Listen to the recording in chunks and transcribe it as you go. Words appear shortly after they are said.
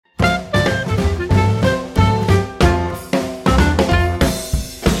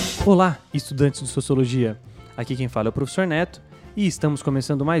Olá, estudantes de Sociologia. Aqui quem fala é o professor Neto e estamos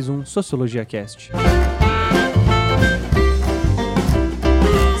começando mais um Sociologia Cast.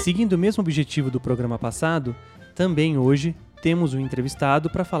 Seguindo o mesmo objetivo do programa passado, também hoje temos um entrevistado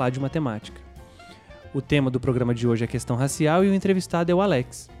para falar de matemática. O tema do programa de hoje é questão racial e o entrevistado é o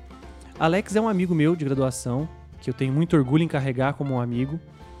Alex. Alex é um amigo meu de graduação, que eu tenho muito orgulho em carregar como um amigo,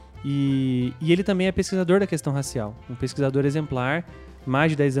 e ele também é pesquisador da questão racial, um pesquisador exemplar.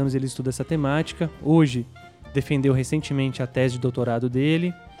 Mais de 10 anos ele estuda essa temática. Hoje defendeu recentemente a tese de doutorado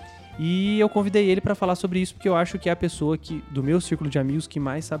dele e eu convidei ele para falar sobre isso porque eu acho que é a pessoa do meu círculo de amigos que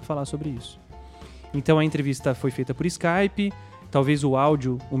mais sabe falar sobre isso. Então a entrevista foi feita por Skype. Talvez o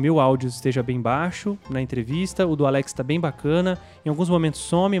meu áudio esteja bem baixo na entrevista, o do Alex está bem bacana. Em alguns momentos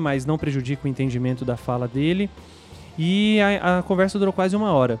some, mas não prejudica o entendimento da fala dele. E a conversa durou quase 1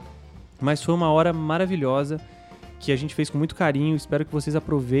 hora, mas foi 1 hora maravilhosa, que a gente fez com muito carinho. Espero que vocês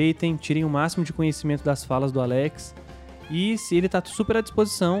aproveitem, tirem o máximo de conhecimento das falas do Alex. E se ele está super à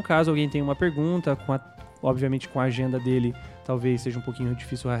disposição, caso alguém tenha uma pergunta, obviamente com a agenda dele, talvez seja um pouquinho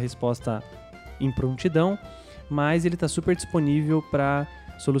difícil a resposta em prontidão, mas ele está super disponível para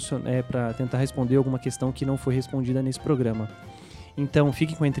tentar responder alguma questão que não foi respondida nesse programa. Então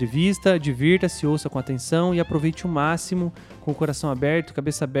fiquem com a entrevista, divirta-se, ouça com atenção e aproveite o máximo, com o coração aberto,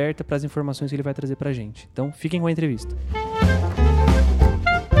 cabeça aberta para as informações que ele vai trazer para a gente. Então fiquem com a entrevista.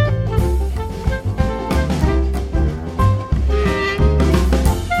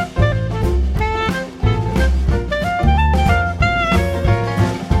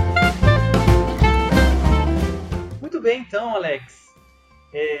 Muito bem, então, Alex.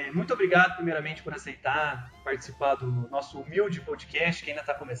 Muito obrigado, primeiramente, por aceitar participar do nosso humilde podcast que ainda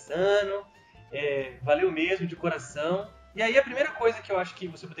está começando. Valeu mesmo, de coração. E aí, a primeira coisa que eu acho que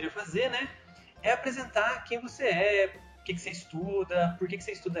você poderia fazer, né, é apresentar quem você é, o que você estuda, por que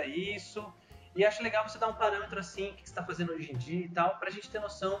você estuda isso. E acho legal você dar um parâmetro assim, o que você está fazendo hoje em dia e tal, para a gente ter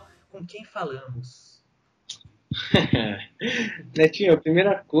noção com quem falamos. Netinho, a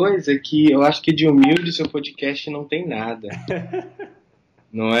primeira coisa é que eu acho que de humilde seu podcast não tem nada.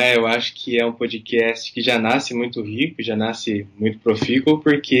 Não é? Eu acho que é um podcast que já nasce muito rico, já nasce muito profícuo,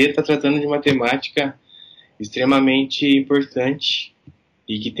 porque está tratando de uma temática extremamente importante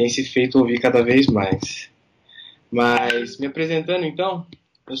e que tem se feito ouvir cada vez mais. Mas, me apresentando então,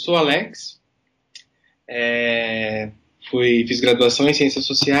 eu sou Alex, fiz graduação em Ciências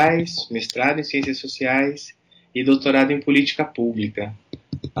Sociais, mestrado em Ciências Sociais e doutorado em Política Pública.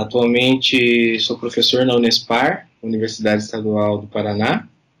 Atualmente sou professor na Unespar, Universidade Estadual do Paraná,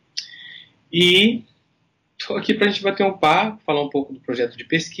 e estou aqui para a gente bater um papo, falar um pouco do projeto de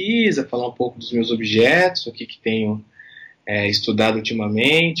pesquisa, falar um pouco dos meus objetos, o que tenho estudado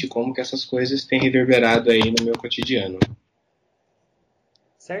ultimamente, como que essas coisas têm reverberado aí no meu cotidiano.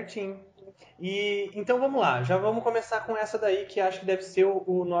 Certinho. E então vamos lá, já vamos começar com essa daí que acho que deve ser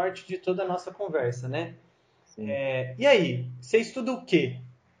o norte de toda a nossa conversa, né? E aí, você estuda o quê?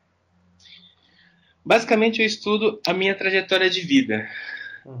 Basicamente eu estudo a minha trajetória de vida,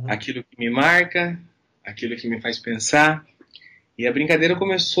 aquilo que me marca, aquilo que me faz pensar, e a brincadeira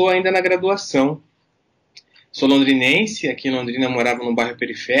começou ainda na graduação. Sou londrinense, aqui em Londrina eu morava num bairro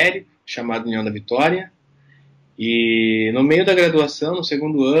periférico, chamado União da Vitória, e no meio da graduação, no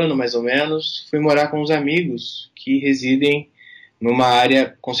 2º ano mais ou menos, fui morar com uns amigos que residem numa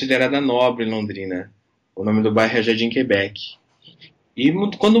área considerada nobre em Londrina. O nome do bairro é Jardim Quebec. E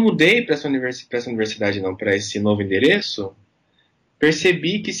quando mudei para esse novo endereço,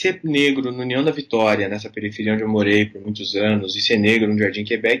 percebi que ser negro no União da Vitória, nessa periferia onde eu morei por muitos anos, e ser negro no Jardim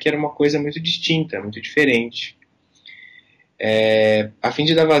Quebec era uma coisa muito distinta, muito diferente. A fim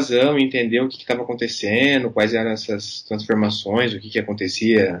de dar vazão e entender o que estava acontecendo, quais eram essas transformações, o que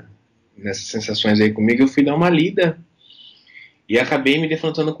acontecia nessas sensações aí comigo, eu fui dar uma lida e acabei me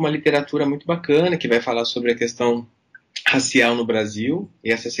defrontando com uma literatura muito bacana que vai falar sobre a questão racial no Brasil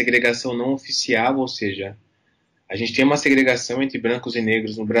e essa segregação não oficial, ou seja, a gente tem uma segregação entre brancos e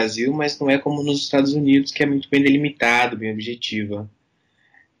negros no Brasil, mas não é como nos Estados Unidos, que é muito bem delimitado, bem objetiva.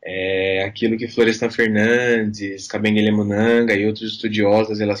 Aquilo que Florestan Fernandes, Kabengele Munanga e outros estudiosos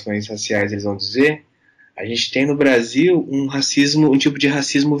das relações raciais eles vão dizer, a gente tem no Brasil um tipo de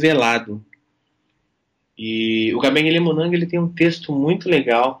racismo velado. E o Kabengele Munanga ele tem um texto muito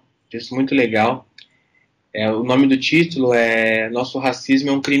legal, o nome do título é Nosso Racismo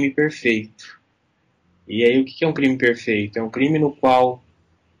é um Crime Perfeito. E aí o que é um crime perfeito? É um crime no qual,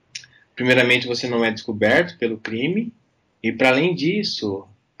 primeiramente, você não é descoberto pelo crime, e para além disso,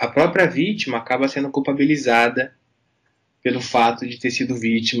 a própria vítima acaba sendo culpabilizada pelo fato de ter sido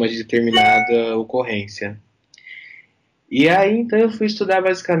vítima de determinada ocorrência. E aí, então, eu fui estudar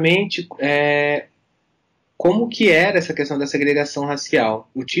basicamente como que era essa questão da segregação racial.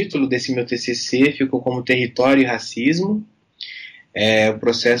 O título desse meu TCC ficou como Território e Racismo, o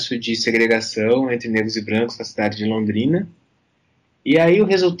processo de segregação entre negros e brancos na cidade de Londrina. E aí o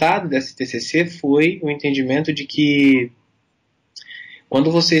resultado desse TCC foi o entendimento de que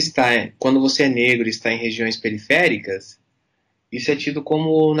quando você é negro e está em regiões periféricas, isso é tido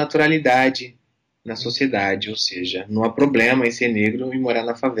como naturalidade na sociedade, ou seja, não há problema em ser negro e morar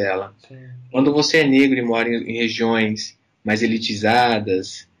na favela. Sim. Quando você é negro e mora em regiões mais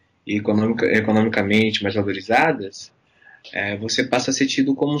elitizadas e economicamente mais valorizadas, você passa a ser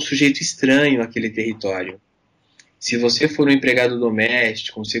tido como um sujeito estranho àquele território. Se você for um empregado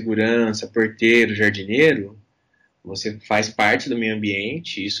doméstico, um segurança, porteiro, jardineiro, você faz parte do meio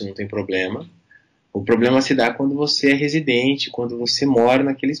ambiente, isso não tem problema. O problema se dá quando você é residente, quando você mora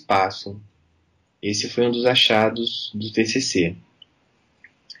naquele espaço. Esse foi um dos achados do TCC.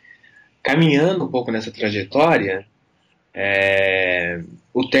 Caminhando um pouco nessa trajetória,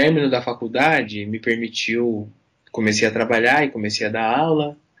 o término da faculdade me permitiu, comecei a trabalhar e comecei a dar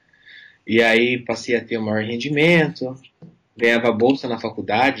aula, e aí passei a ter um maior rendimento, ganhava bolsa na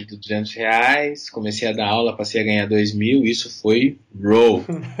faculdade de R$200, comecei a dar aula, passei a ganhar 2.000, isso foi roll.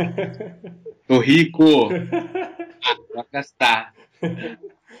 Tô rico! Pra gastar.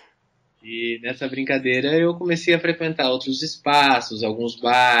 E nessa brincadeira eu comecei a frequentar outros espaços, alguns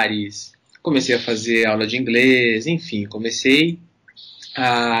bares, comecei a fazer aula de inglês, enfim, comecei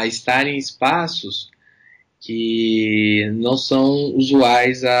a estar em espaços que não são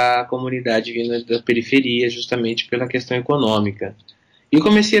usuais à comunidade vinda da periferia, justamente pela questão econômica. E eu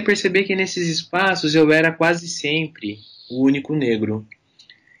comecei a perceber que nesses espaços eu era quase sempre o único negro.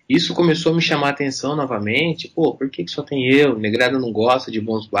 Isso começou a me chamar a atenção novamente. Por que só tem eu? Negrada não gosta de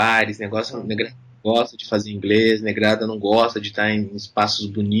bons bares, negrada não gosta de fazer inglês, negrada não gosta de estar em espaços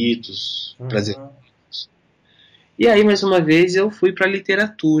bonitos, prazerosos. E aí, mais uma vez, eu fui para a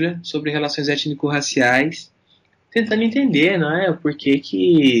literatura sobre relações étnico-raciais, tentando entender, não é, o porquê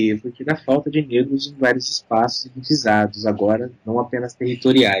da falta de negros em vários espaços elitizados, agora não apenas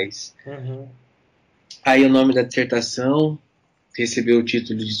territoriais. Aí o nome da dissertação recebeu o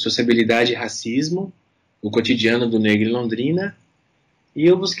título de Sociabilidade e Racismo, o cotidiano do negro em Londrina, e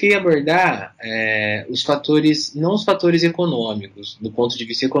eu busquei abordar os fatores, não os fatores econômicos. Do ponto de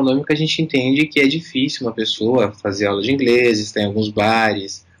vista econômico, a gente entende que é difícil uma pessoa fazer aula de inglês, estar em alguns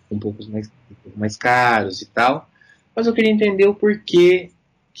bares um pouco mais caros e tal, mas eu queria entender o porquê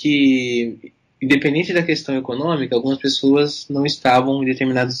que, independente da questão econômica, algumas pessoas não estavam em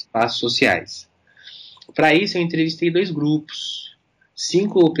determinados espaços sociais. Para isso, eu entrevistei 2 grupos.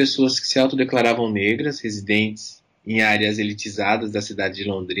 5 pessoas que se autodeclaravam negras, residentes em áreas elitizadas da cidade de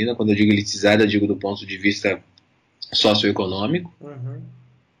Londrina. Quando eu digo elitizada, eu digo do ponto de vista socioeconômico.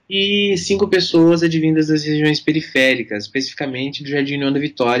 E 5 pessoas advindas das regiões periféricas, especificamente do Jardim União da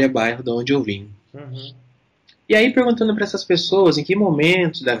Vitória, bairro de onde eu vim. E aí, perguntando para essas pessoas em que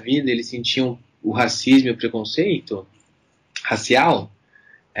momentos da vida eles sentiam o racismo e o preconceito racial,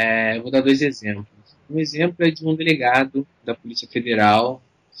 eu vou dar 2 exemplos. Um exemplo é de um delegado da Polícia Federal,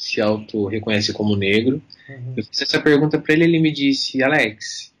 se auto-reconhece como negro. Eu fiz essa pergunta para ele, ele me disse: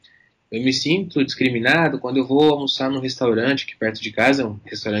 Alex, eu me sinto discriminado quando eu vou almoçar num restaurante aqui perto de casa, um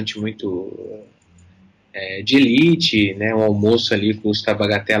restaurante muito de elite, né? Um almoço ali custa a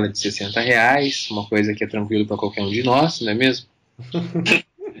bagatela de R$60, uma coisa que é tranquilo para qualquer um de nós, não é mesmo?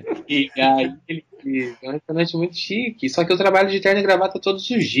 E aí é um restaurante muito chique, só que eu trabalho de terno e gravata todos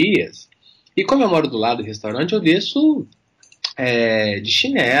os dias. E como eu moro do lado do restaurante, eu desço de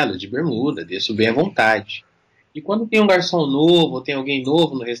chinelo, de bermuda, desço bem à vontade. E quando tem um garçom novo, ou tem alguém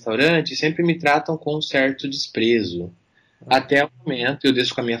novo no restaurante, sempre me tratam com um certo desprezo. Até o momento, eu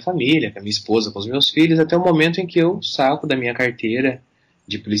desço com a minha família, com a minha esposa, com os meus filhos, até o momento em que eu saco da minha carteira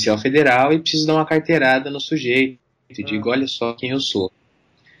de policial federal e preciso dar uma carteirada no sujeito. E digo, olha só quem eu sou.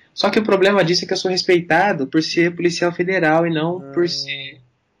 Só que o problema disso é que eu sou respeitado por ser policial federal e não por ser...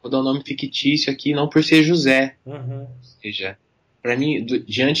 Vou dar um nome fictício aqui, não por ser José. Ou seja, para mim,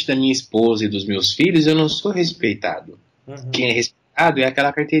 diante da minha esposa e dos meus filhos, eu não sou respeitado. Quem é respeitado é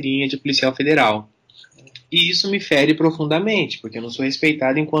aquela carteirinha de policial federal. E isso me fere profundamente, porque eu não sou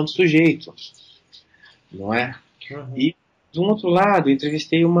respeitado enquanto sujeito. Não é? E, de um outro lado, eu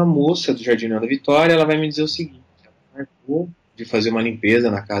entrevistei uma moça do Jardim União da Vitória, ela vai me dizer o seguinte: ela marcou de fazer uma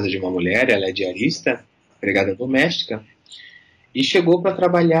limpeza na casa de uma mulher, ela é diarista, empregada doméstica, e chegou para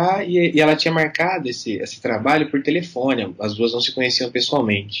trabalhar e ela tinha marcado esse trabalho por telefone, as duas não se conheciam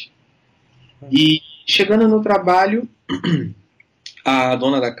pessoalmente. E chegando no trabalho, a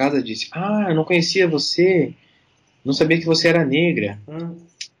dona da casa disse: eu não conhecia você, não sabia que você era negra.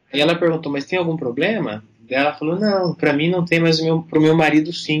 Aí ela perguntou, mas tem algum problema? Daí ela falou, não, pra mim não tem, mas pro meu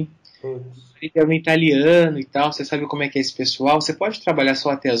marido sim. Ele é um italiano e tal, você sabe como é que é esse pessoal? Você pode trabalhar só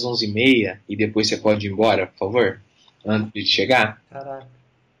até as 11h30 e depois você pode ir embora, por favor? Antes de chegar? Caraca.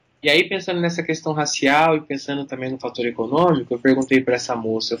 E aí, pensando nessa questão racial e pensando também no fator econômico, eu perguntei para essa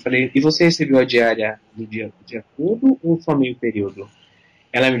moça, eu falei, e você recebeu a diária do dia todo ou só meio período?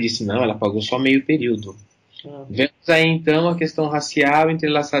 Ela me disse, não, ela pagou só meio período. Vemos aí, então, a questão racial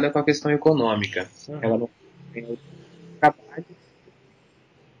entrelaçada com a questão econômica. Ela não tem outro trabalho.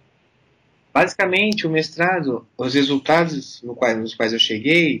 Basicamente, o mestrado, os resultados nos quais eu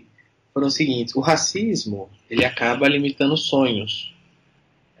cheguei foram os seguintes. O racismo, ele acaba limitando sonhos.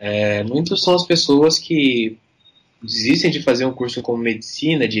 Muitos são as pessoas que desistem de fazer um curso como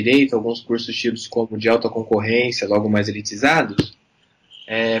medicina, direito, alguns cursos tidos como de alta concorrência, logo mais elitizados,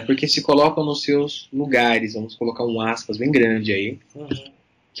 porque se colocam nos seus lugares, vamos colocar um aspas bem grande aí,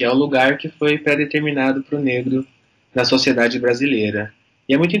 que é o lugar que foi pré-determinado para o negro na sociedade brasileira.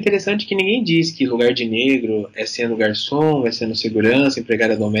 E é muito interessante que ninguém diz que lugar de negro é sendo garçom, é sendo segurança,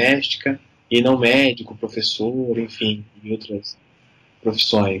 empregada doméstica, e não médico, professor, enfim, e outras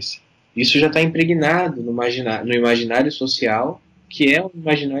profissões. Isso já está impregnado no imaginário social, que é um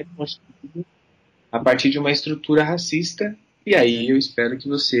imaginário construído a partir de uma estrutura racista, e aí eu espero que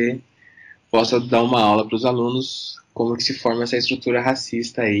você possa dar uma aula para os alunos como que se forma essa estrutura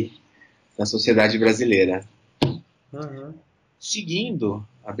racista aí na sociedade brasileira. Seguindo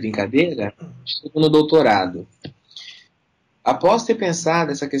a brincadeira, estou no doutorado. Após ter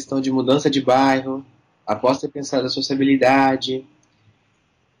pensado essa questão de mudança de bairro, após ter pensado a sociabilidade,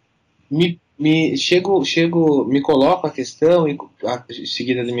 me coloco a questão,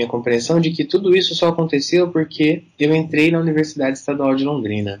 seguida da minha compreensão, de que tudo isso só aconteceu porque eu entrei na Universidade Estadual de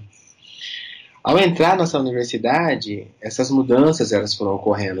Londrina. Ao entrar nessa universidade, essas mudanças elas foram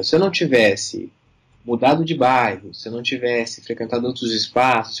ocorrendo. Se eu não tivesse mudado de bairro, se eu não tivesse frequentado outros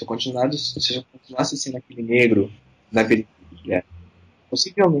espaços, se eu continuasse sendo aquele negro na periferia,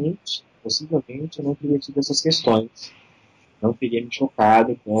 possivelmente eu não teria tido essas questões. Não teria me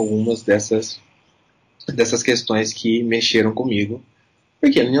chocado com algumas dessas questões que mexeram comigo.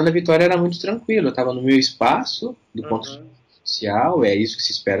 Porque a União da Vitória era muito tranquilo, eu estava no meu espaço, do ponto de vista social, é isso que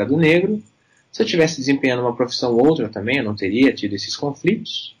se espera do negro. Se eu tivesse desempenhando uma profissão ou outra também, eu não teria tido esses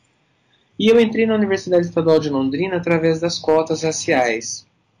conflitos. E eu entrei na Universidade Estadual de Londrina através das cotas raciais.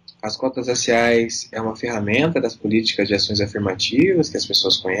 As cotas raciais é uma ferramenta das políticas de ações afirmativas que as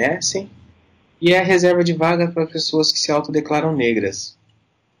pessoas conhecem, e é a reserva de vaga para pessoas que se autodeclaram negras.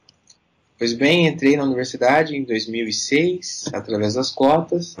 Pois bem, entrei na universidade em 2006, através das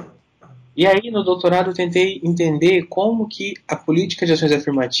cotas, e aí no doutorado eu tentei entender como que a política de ações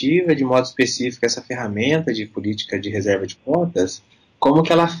afirmativas, de modo específico essa ferramenta de política de reserva de cotas, como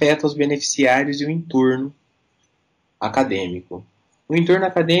que ela afeta os beneficiários e o entorno acadêmico. O entorno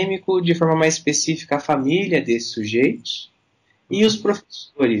acadêmico, de forma mais específica, a família desses sujeitos, e os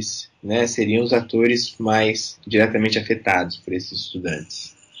professores, né, seriam os atores mais diretamente afetados por esses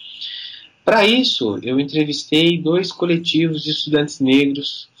estudantes. Para isso, eu entrevistei 2 coletivos de estudantes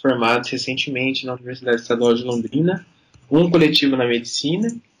negros formados recentemente na Universidade Estadual de Londrina, um coletivo na medicina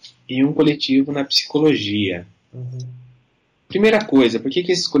e um coletivo na psicologia. Primeira coisa, por que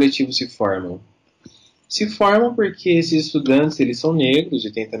esses coletivos se formam? Se formam porque esses estudantes eles são negros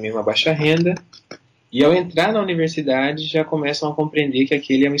e têm também uma baixa renda, e ao entrar na universidade já começam a compreender que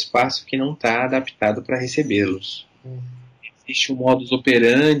aquele é um espaço que não está adaptado para recebê-los. Existe um modus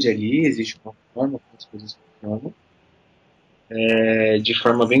operandi ali, existe uma forma como as coisas funcionam. De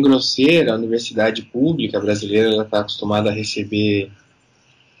forma bem grosseira, a universidade pública brasileira está acostumada a receber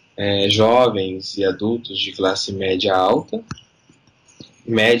jovens e adultos de classe média alta,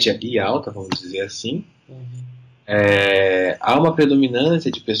 média e alta, vamos dizer assim. Há uma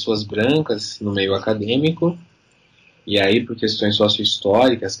predominância de pessoas brancas no meio acadêmico, e aí por questões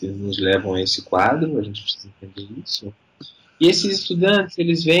sociohistóricas que nos levam a esse quadro, a gente precisa entender isso. E esses estudantes,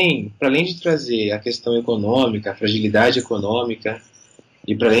 eles vêm, para além de trazer a questão econômica, a fragilidade econômica,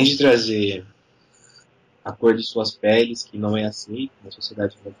 e para além de trazer a cor de suas peles, que não é aceita na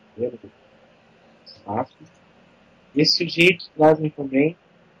sociedade brasileira, esses sujeitos trazem também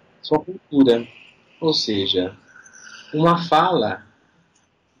sua cultura, ou seja, uma fala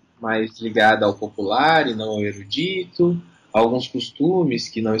mais ligada ao popular e não ao erudito, alguns costumes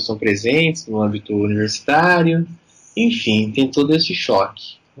que não estão presentes no âmbito universitário, enfim, tem todo esse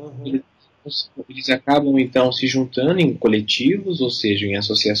choque. Eles acabam então se juntando em coletivos, ou seja, em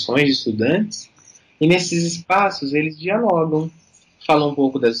associações de estudantes, e nesses espaços eles dialogam. fala um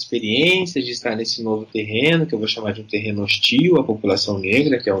pouco das experiências de estar nesse novo terreno, que eu vou chamar de um terreno hostil à população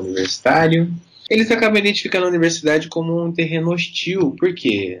negra, que é o universitário. Eles acabam identificando a universidade como um terreno hostil,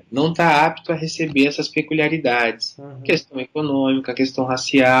 porque não está apto a receber essas peculiaridades. Questão econômica, questão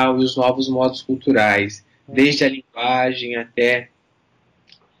racial e os novos modos culturais, desde a linguagem até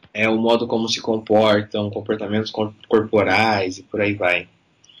o modo como se comportam, comportamentos corporais e por aí vai.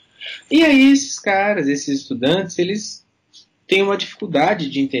 E aí esses caras, esses estudantes, eles têm uma dificuldade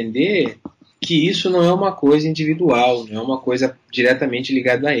de entender que isso não é uma coisa individual, não é uma coisa diretamente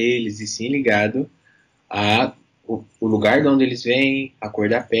ligada a eles, e sim ligado ao lugar de onde eles vêm, a cor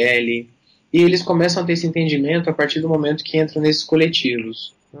da pele. E eles começam a ter esse entendimento a partir do momento que entram nesses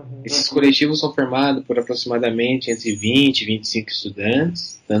coletivos. Esses coletivos são formados por aproximadamente entre 20 e 25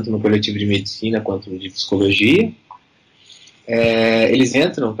 estudantes, tanto no coletivo de medicina quanto no de psicologia. Eles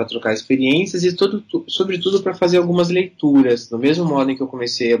entram para trocar experiências e, sobretudo, para fazer algumas leituras. Do mesmo modo em que eu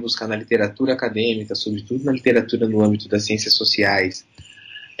comecei a buscar na literatura acadêmica, sobretudo na literatura no âmbito das ciências sociais,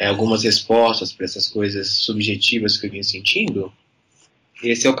 algumas respostas para essas coisas subjetivas que eu vinha sentindo,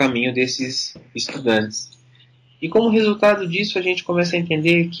 esse é o caminho desses estudantes. E como resultado disso, a gente começa a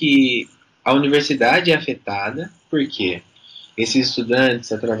entender que a universidade é afetada, porque esses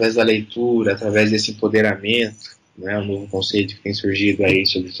estudantes, através da leitura, através desse empoderamento, né, um novo conceito que tem surgido aí,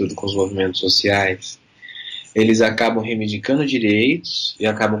 sobretudo com os movimentos sociais, eles acabam reivindicando direitos e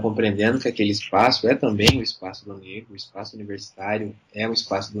acabam compreendendo que aquele espaço é também o espaço do negro, o espaço universitário é o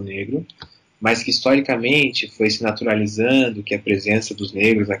espaço do negro, mas que historicamente foi se naturalizando que a presença dos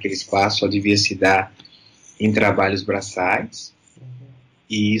negros naquele espaço só devia se dar em trabalhos braçais,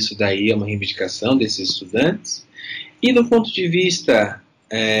 e isso daí é uma reivindicação desses estudantes. E do ponto de vista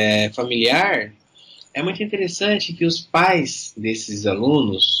familiar, é muito interessante que os pais desses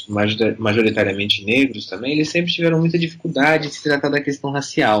alunos, majoritariamente negros também, eles sempre tiveram muita dificuldade em se tratar da questão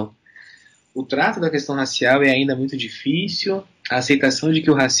racial. O trato da questão racial é ainda muito difícil, a aceitação de que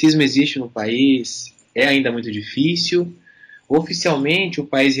o racismo existe no país é ainda muito difícil. Oficialmente, o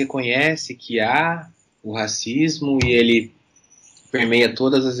país reconhece que há o racismo e ele permeia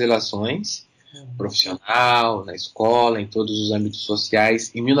todas as relações, profissional, na escola, em todos os âmbitos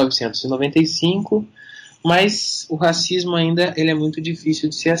sociais, em 1995, mas o racismo ainda ele é muito difícil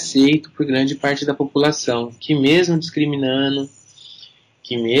de ser aceito por grande parte da população, que mesmo discriminando,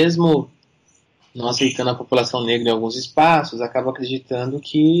 que mesmo não aceitando a população negra em alguns espaços, acaba acreditando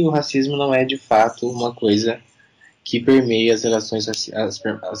que o racismo não é de fato uma coisa que permeia as relações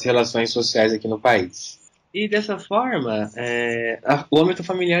sociais aqui no país. E dessa forma, o âmbito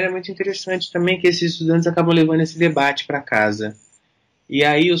familiar é muito interessante também, que esses estudantes acabam levando esse debate para casa. E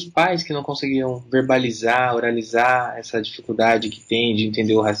aí os pais que não conseguiam verbalizar, oralizar essa dificuldade que tem de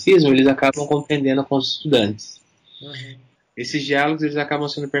entender o racismo, eles acabam compreendendo com os estudantes. Esses diálogos eles acabam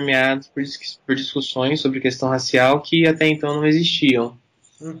sendo permeados por discussões sobre questão racial que até então não existiam.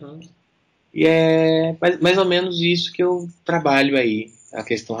 E é mais ou menos isso que eu trabalho aí. A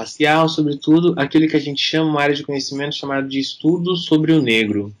questão racial, sobretudo aquilo que a gente chama, uma área de conhecimento chamada de estudo sobre o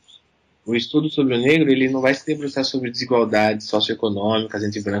negro. O estudo sobre o negro ele não vai se debruçar sobre desigualdades socioeconômicas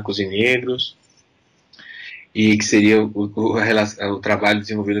entre brancos e negros, e que seria o trabalho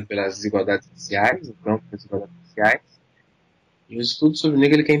desenvolvido pelas desigualdades sociais, o campo das desigualdades sociais. E o estudo sobre o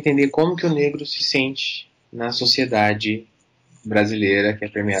negro ele quer entender como que o negro se sente na sociedade brasileira, que é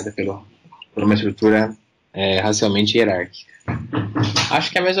permeada por uma estrutura racialmente hierárquica.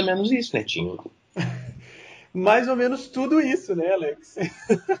 Acho que é mais ou menos isso, Netinho. Mais ou menos tudo isso, né, Alex?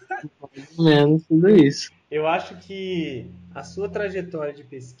 Mais ou menos tudo isso. Eu acho que a sua trajetória de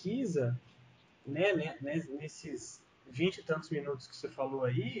pesquisa, né, nesses 20 e tantos minutos que você falou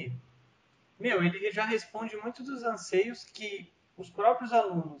aí, ele já responde muito dos anseios que os próprios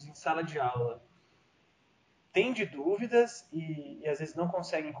alunos em sala de aula têm de dúvidas e às vezes não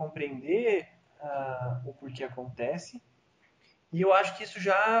conseguem compreender o porquê acontece. E eu acho que isso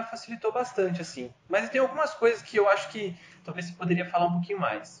já facilitou bastante, assim. Mas tem algumas coisas que eu acho que talvez você poderia falar um pouquinho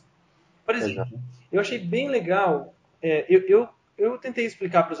mais. Por exemplo, eu achei bem legal, eu tentei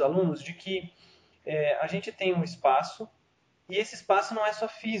explicar para os alunos de que a gente tem um espaço, e esse espaço não é só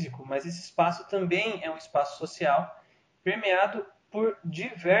físico, mas esse espaço também é um espaço social, permeado por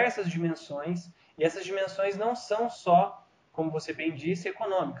diversas dimensões, e essas dimensões não são só, como você bem disse,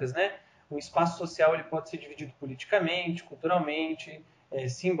 econômicas, né? O espaço social ele pode ser dividido politicamente, culturalmente,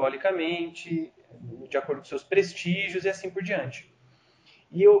 simbolicamente, de acordo com seus prestígios e assim por diante.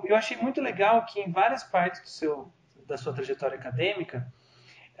 E eu achei muito legal que em várias partes da sua trajetória acadêmica,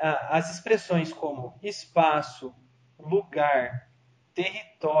 as expressões como espaço, lugar,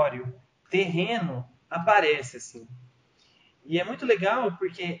 território, terreno aparecem assim. E é muito legal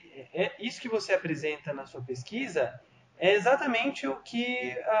porque isso que você apresenta na sua pesquisa é exatamente o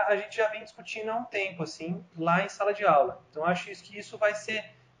que a gente já vem discutindo há um tempo, assim, lá em sala de aula. Então, acho que isso vai ser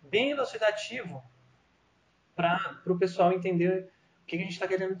bem elucidativo para o pessoal entender o que a gente está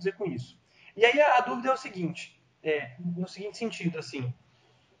querendo dizer com isso. E aí a dúvida é o seguinte, no seguinte sentido, assim,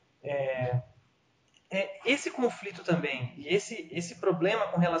 esse conflito também, e esse problema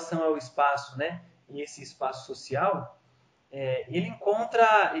com relação ao espaço, né, e esse espaço social, ele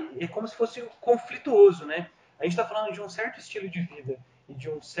encontra, é como se fosse conflituoso, né? A gente está falando de um certo estilo de vida e de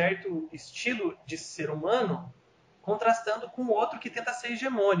um certo estilo de ser humano contrastando com o outro que tenta ser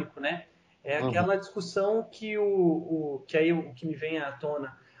hegemônico, né? É aquela discussão que o que me vem à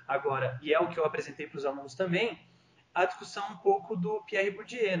tona agora, e é o que eu apresentei para os alunos também, a discussão um pouco do Pierre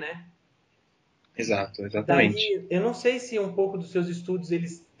Bourdieu, né? Exato, exatamente. Daí, eu não sei se um pouco dos seus estudos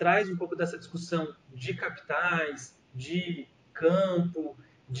eles traz um pouco dessa discussão de capitais, de campo,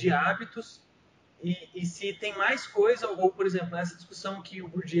 de hábitos, e se tem mais coisa, ou, por exemplo, essa discussão que o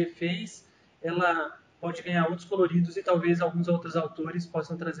Bourdieu fez, ela pode ganhar outros coloridos e talvez alguns outros autores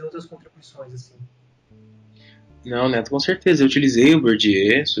possam trazer outras contribuições, assim. Não, Neto, com certeza. Eu utilizei o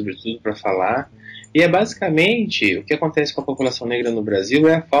Bourdieu, sobretudo, para falar. E é basicamente o que acontece com a população negra no Brasil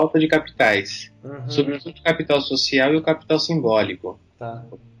é a falta de capitais. Sobretudo o capital social e o capital simbólico. Tá.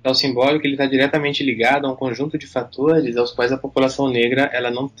 O capital simbólico está diretamente ligado a um conjunto de fatores aos quais a população negra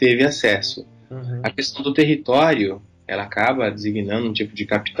ela não teve acesso. A questão do território, ela acaba designando um tipo de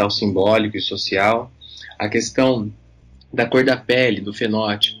capital simbólico e social. A questão da cor da pele, do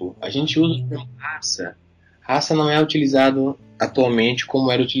fenótipo. A gente usa como raça. Raça não é utilizado atualmente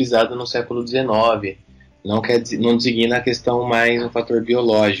como era utilizado no século XIX. Não designa a questão mais um fator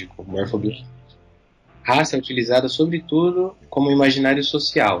biológico, morfobiológico. Raça é utilizada sobretudo como imaginário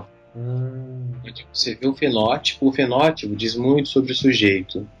social. Você vê o fenótipo diz muito sobre o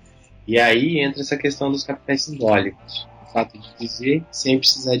sujeito. E aí entra essa questão dos capitais simbólicos. O fato de dizer sem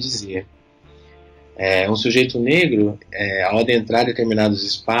precisar dizer. Um sujeito negro, ao adentrar determinados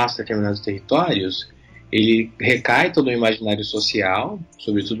espaços, determinados territórios, ele recai todo o imaginário social,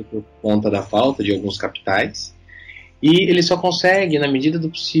 sobretudo por conta da falta de alguns capitais, e ele só consegue, na medida do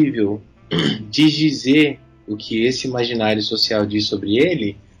possível, dizer o que esse imaginário social diz sobre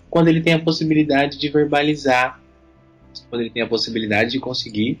ele, quando ele tem a possibilidade de verbalizar, quando ele tem a possibilidade de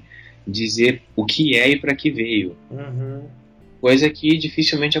conseguir dizer o que é e para que veio. Coisa que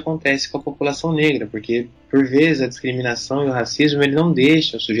dificilmente acontece com a população negra, porque, por vezes, a discriminação e o racismo ele não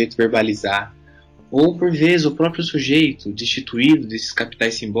deixa o sujeito verbalizar. Ou, por vezes, o próprio sujeito, destituído desses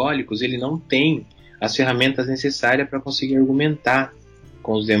capitais simbólicos, ele não tem as ferramentas necessárias para conseguir argumentar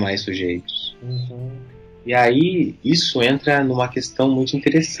com os demais sujeitos. E aí, isso entra numa questão muito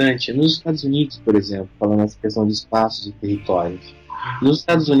interessante. Nos Estados Unidos, por exemplo, falando nessa questão de espaços e territórios. Nos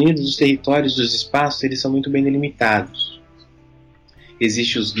Estados Unidos, os territórios dos espaços, eles são muito bem delimitados.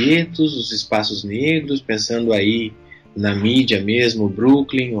 Existem os guetos, os espaços negros, pensando aí na mídia mesmo, o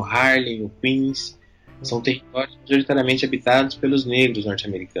Brooklyn, o Harlem, o Queens, são territórios majoritariamente habitados pelos negros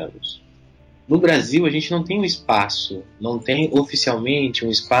norte-americanos. No Brasil, a gente não tem um espaço, não tem oficialmente um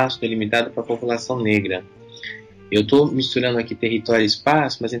espaço delimitado para a população negra. Eu estou misturando aqui território e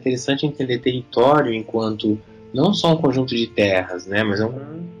espaço, mas é interessante entender território enquanto não só um conjunto de terras, né, mas é um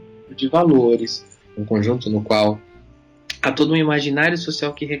conjunto de valores, um conjunto no qual há todo um imaginário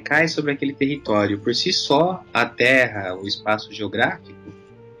social que recai sobre aquele território. Por si só, a terra, o espaço geográfico,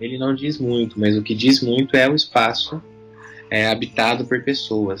 ele não diz muito, mas o que diz muito é o espaço habitado por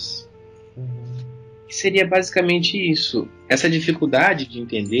pessoas. E seria basicamente isso. Essa dificuldade de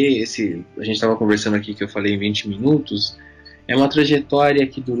entender, a gente estava conversando aqui que eu falei em 20 minutos, é uma trajetória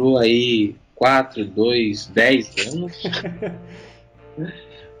que durou aí 4, 2, 10 anos.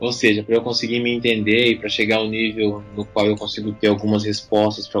 Ou seja, para eu conseguir me entender e para chegar ao nível no qual eu consigo ter algumas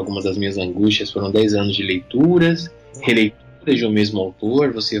respostas para algumas das minhas angústias, foram 10 anos de leituras, releituras de um mesmo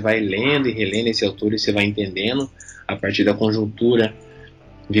autor, você vai lendo e relendo esse autor e você vai entendendo a partir da conjuntura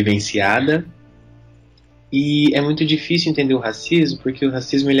vivenciada. E é muito difícil entender o racismo, porque o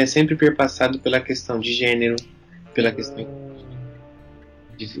racismo ele é sempre perpassado pela questão de gênero, pela questão...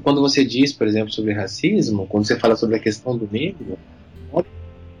 Quando você diz, por exemplo, sobre racismo, quando você fala sobre a questão do negro,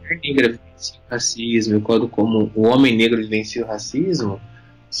 a negra vivencia o racismo, como o homem negro vivencia o racismo,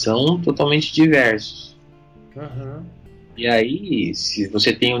 são totalmente diversos. E aí, se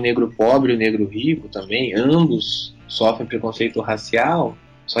você tem o negro pobre e o negro rico também, ambos sofrem preconceito racial,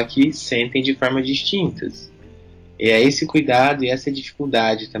 só que sentem de formas distintas. E é esse cuidado e essa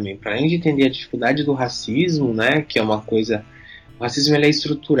dificuldade também, para além de entender a dificuldade do racismo, né, que é uma coisa... O racismo ele é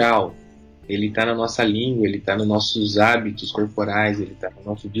estrutural. ele está na nossa língua, ele está nos nossos hábitos corporais, ele está no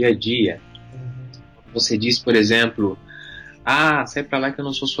nosso dia a dia. Você diz, por exemplo, sai pra lá que eu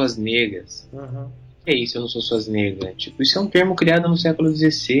não sou suas negas. O que é isso, eu não sou suas negras? Tipo, isso é um termo criado no século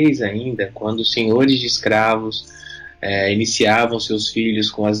XVI ainda, quando os senhores de escravos iniciavam seus filhos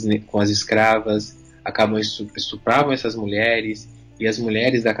com as escravas, estupravam essas mulheres, e as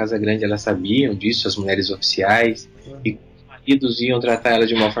mulheres da Casa Grande, elas sabiam disso, as mulheres oficiais, e os maridos iam tratar elas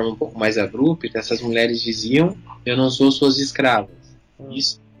de uma forma um pouco mais abrupta, essas mulheres diziam, eu não sou suas escravas.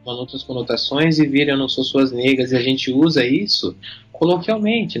 Isso com outras conotações e vira eu não sou suas negras, e a gente usa isso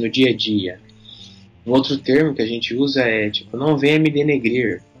coloquialmente no dia a dia. Um outro termo que a gente usa é tipo, não venha me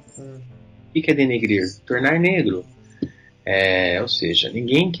denegrir. O que é denegrir? Tornar negro. Ou seja,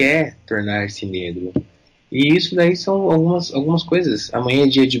 ninguém quer tornar-se negro. E isso daí são algumas coisas. Amanhã é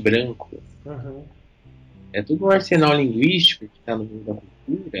dia de branco. É tudo um arsenal linguístico que está no mundo da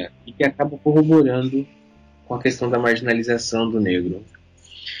cultura e que acaba corroborando com a questão da marginalização do negro.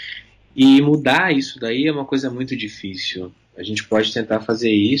 E mudar isso daí é uma coisa muito difícil. A gente pode tentar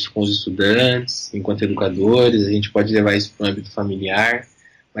fazer isso com os estudantes, enquanto educadores, a gente pode levar isso para o âmbito familiar,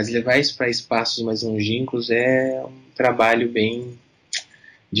 mas levar isso para espaços mais longínquos é um trabalho bem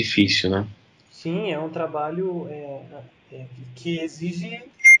difícil, né? Sim, é um trabalho que exige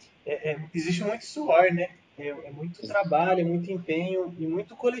muito suor, né? É muito trabalho, é muito empenho e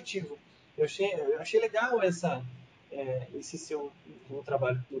muito coletivo. Eu achei legal esse seu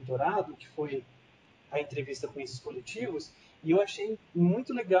trabalho de doutorado, que foi a entrevista com esses coletivos, e eu achei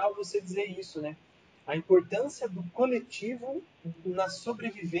muito legal você dizer isso, né? A importância do coletivo na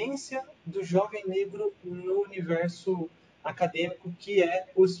sobrevivência do jovem negro no universo acadêmico que é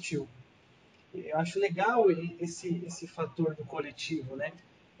hostil. Eu acho legal esse fator do coletivo, né?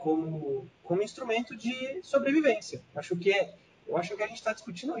 Como instrumento de sobrevivência. Eu acho que a gente está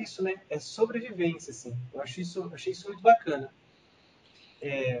discutindo isso, né? É sobrevivência, assim. Achei isso muito bacana.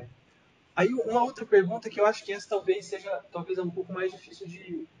 Aí uma outra pergunta que eu acho que essa talvez um pouco mais difícil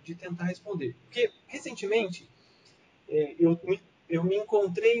de tentar responder. Porque, recentemente, eu me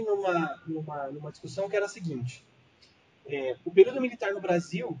encontrei numa discussão que era a seguinte. O período militar no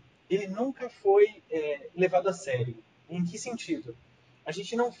Brasil, ele nunca foi levado a sério. Em que sentido? A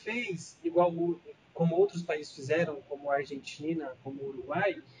gente não fez como outros países fizeram, como a Argentina, como o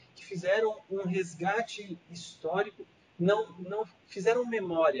Uruguai, que fizeram um resgate histórico, não fizeram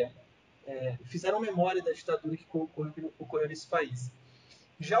memória. Fizeram memória da ditadura que ocorreu nesse país.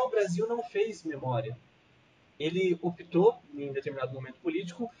 Já o Brasil não fez memória. Ele optou, em determinado momento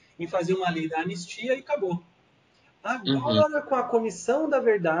político, em fazer uma lei da anistia e acabou. Agora, com a Comissão da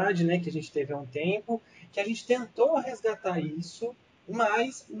Verdade, né, que a gente teve há um tempo, que a gente tentou resgatar isso,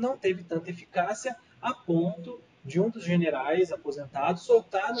 mas não teve tanta eficácia a ponto de um dos generais aposentados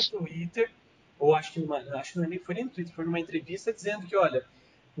soltar no Twitter, ou acho que não foi nem no Twitter, foi numa entrevista dizendo que, olha,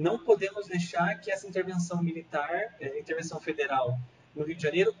 não podemos deixar que essa intervenção militar, intervenção federal no Rio de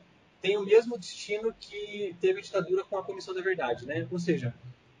Janeiro, tenha o mesmo destino que teve a ditadura com a Comissão da Verdade, né? Ou seja,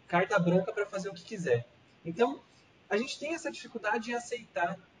 carta branca para fazer o que quiser. Então, a gente tem essa dificuldade em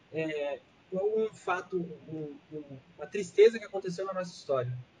aceitar um fato, uma tristeza que aconteceu na nossa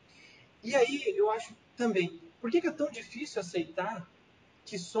história. E aí, eu acho também, por que é tão difícil aceitar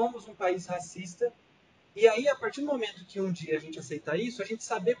que somos um país racista? E aí, a partir do momento que um dia a gente aceitar isso, a gente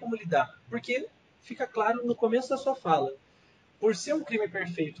saber como lidar. Porque fica claro no começo da sua fala. Por ser um crime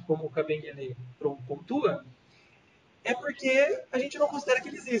perfeito, como o Kabengele pontua, é porque a gente não considera que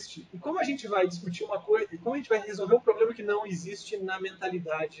ele existe. E como a gente vai discutir uma coisa, como a gente vai resolver um problema que não existe na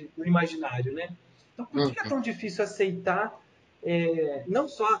mentalidade, no imaginário, né? Então, por que é tão difícil aceitar não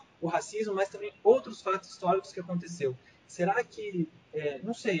só o racismo, mas também outros fatos históricos que aconteceu? Será que...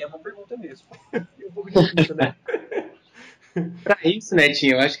 não sei, é uma pergunta mesmo. É um pouco difícil, né? Para isso,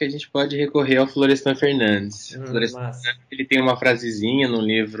 Netinho, eu acho que a gente pode recorrer ao Florestan Fernandes. Florestan Fernandes, ele tem uma frasezinha no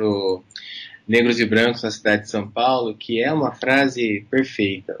livro Negros e Brancos na Cidade de São Paulo, que é uma frase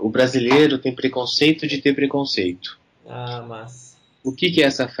perfeita. O brasileiro tem preconceito de ter preconceito. Mas... O que é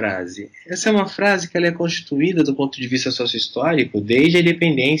essa frase? Essa é uma frase que ela é constituída do ponto de vista socio-histórico desde a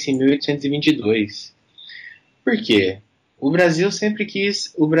independência em 1822. Por quê? O Brasil sempre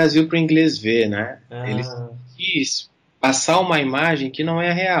quis o Brasil para o inglês ver, né? Ele quis passar uma imagem que não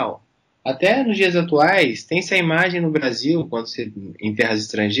é real. Até nos dias atuais, tem-se a imagem no Brasil, em terras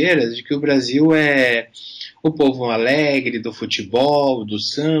estrangeiras, de que o Brasil é o povo alegre, do futebol, do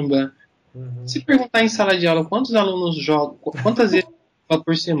samba. Se perguntar em sala de aula quantos alunos jogam, quantas vezes joga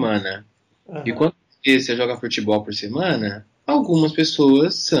por semana, e quantas vezes você joga futebol por semana, algumas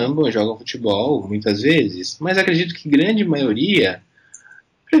pessoas sambam, jogam futebol muitas vezes, mas acredito que grande maioria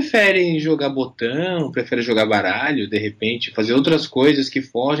preferem jogar botão, preferem jogar baralho, de repente, fazer outras coisas que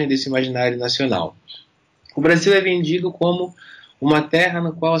fogem desse imaginário nacional. O Brasil é vendido como uma terra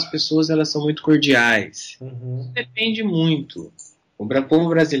na qual as pessoas elas são muito cordiais. Depende muito. O povo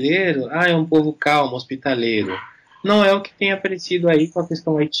brasileiro é um povo calmo, hospitaleiro. Não é o que tem aparecido aí com a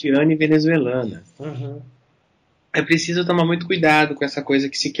questão haitiana e venezuelana. É preciso tomar muito cuidado com essa coisa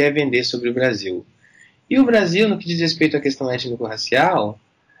que se quer vender sobre o Brasil. E o Brasil, no que diz respeito à questão étnico-racial,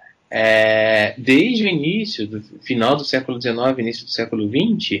 desde o início, do final do século XIX, início do século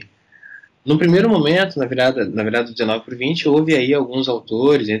XX, no primeiro momento, na virada do XIX para o XX, houve aí alguns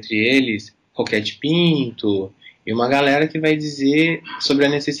autores, entre eles Roquete Pinto, e uma galera que vai dizer sobre a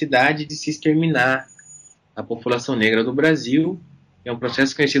necessidade de se exterminar a população negra do Brasil. É um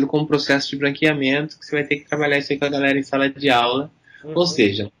processo conhecido como processo de branqueamento, que você vai ter que trabalhar isso aí com a galera em sala de aula. Ou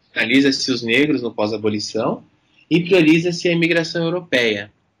seja, prioriza-se os negros no pós-abolição e prioriza-se a imigração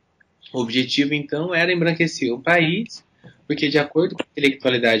europeia. O objetivo, então, era embranquecer o país, porque, de acordo com a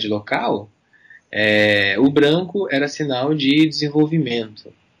intelectualidade local, o branco era sinal de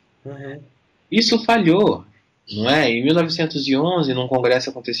desenvolvimento. Isso falhou, não é? Em 1911, num congresso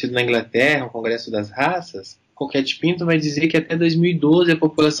acontecido na Inglaterra, um congresso das raças, Roquete Pinto vai dizer que até 2012 a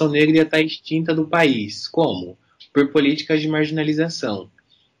população negra ia estar extinta do país. Como? Por políticas de marginalização.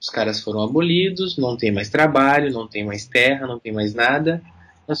 Os caras foram abolidos, não tem mais trabalho, não tem mais terra, não tem mais nada.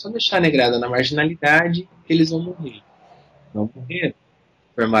 É só deixar a negrada na marginalidade que eles vão morrer. Não morreram.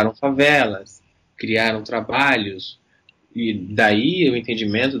 Formaram favelas, criaram trabalhos, e daí o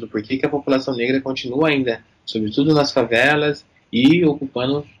entendimento do porquê que a população negra continua ainda, sobretudo nas favelas, e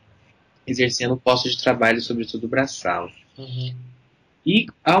exercendo postos de trabalho, sobretudo braçal. E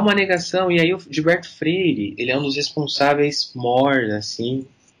há uma negação, e aí o Gilberto Freire, ele é um dos responsáveis maiores, assim,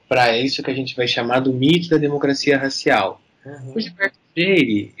 para isso que a gente vai chamar do mito da democracia racial. O Gilberto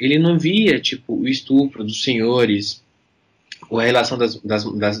Freire, ele não via, tipo, o estupro dos senhores, ou a relação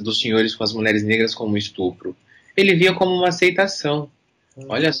dos senhores com as mulheres negras como estupro. Ele via como uma aceitação.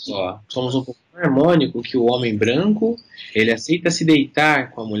 Olha só, somos um pouco harmônico que o homem branco, ele aceita se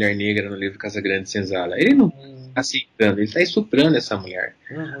deitar com a mulher negra no livro Casagrande Senzala. Ele não está aceitando, ele está estuprando essa mulher.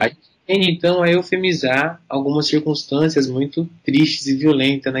 A gente tende, então, a eufemizar algumas circunstâncias muito tristes e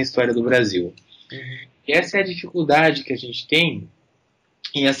violentas na história do Brasil. E essa é a dificuldade que a gente tem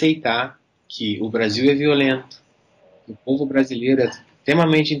em aceitar que o Brasil é violento, que o povo brasileiro é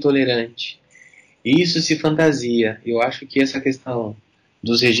extremamente intolerante. E isso se fantasia. Eu acho que essa questão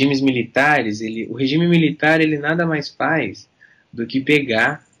dos regimes militares, o regime militar ele nada mais faz do que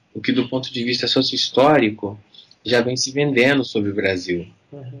pegar o que do ponto de vista socio-histórico já vem se vendendo sobre o Brasil.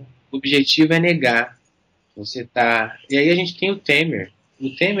 O objetivo é negar. E aí a gente tem o Temer.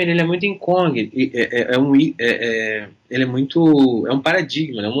 O Temer ele é muito incógnito, ele é um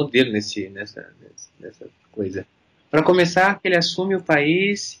paradigma, é um modelo nessa coisa. Para começar, ele assume o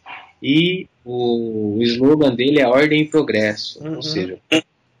país e o slogan dele é ordem e progresso, ou seja,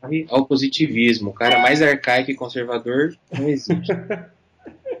 ao positivismo. O cara mais arcaico e conservador não existe.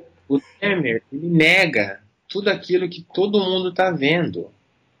 O Temer ele nega tudo aquilo que todo mundo está vendo.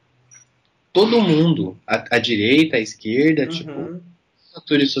 Todo mundo, a direita, a esquerda, tipo,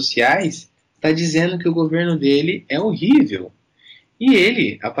 atores sociais, está dizendo que o governo dele é horrível. E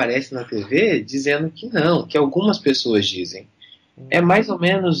ele aparece na TV dizendo que não, que algumas pessoas dizem. É mais ou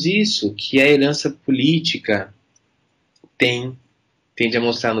menos isso que a herança política tende a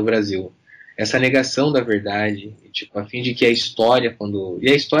mostrar no Brasil. Essa negação da verdade, tipo, a fim de que a história, E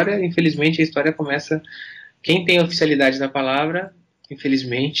a história, infelizmente, a história começa... Quem tem a oficialidade da palavra,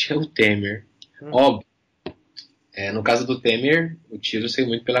 infelizmente, é o Temer. Óbvio. No caso do Temer, o tiro saiu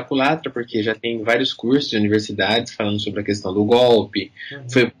muito pela culatra, porque já tem vários cursos de universidades falando sobre a questão do golpe.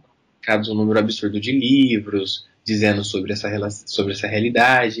 Foi publicado um número absurdo de livros dizendo sobre essa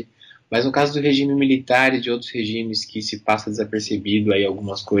realidade. Mas no caso do regime militar e de outros regimes que se passa desapercebido aí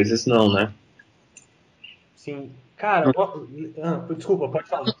algumas coisas, não, né? Sim. Cara, desculpa, pode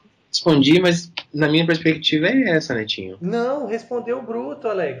falar. Respondi, mas na minha perspectiva é essa, Netinho. Não, respondeu bruto,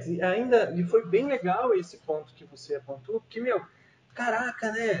 Alex. E foi bem legal esse ponto que você apontou, porque,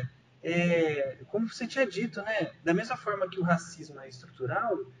 caraca, né? Como você tinha dito, né? Da mesma forma que o racismo é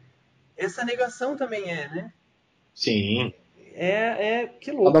estrutural, essa negação também né? Sim.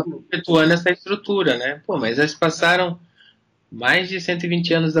 Que louco. Acaba perpetuando essa estrutura, né? Pô, mas já se passaram mais de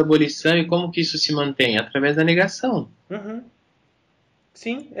 120 anos da abolição e como que isso se mantém? Através da negação.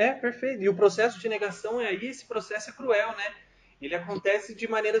 Sim, perfeito. E o processo de negação esse processo é cruel, né? Ele acontece de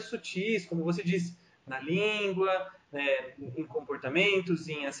maneiras sutis, como você disse, na língua, em comportamentos,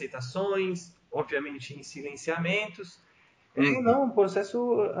 em aceitações, obviamente em silenciamentos. Não, o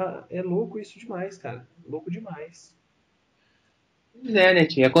processo é louco isso demais, cara. Louco demais. Pois é, né,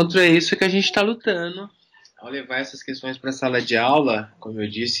 tia? É contra isso que a gente está lutando. Ao levar essas questões para a sala de aula, como eu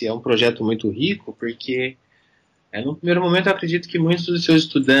disse, é um projeto muito rico, porque no primeiro momento eu acredito que muitos dos seus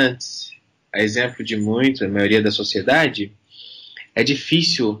estudantes, a exemplo de muitos, a maioria da sociedade, é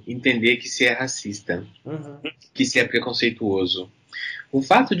difícil entender que se é racista, que se é preconceituoso. O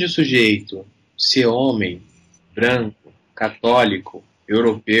fato de o sujeito ser homem, branco, católico,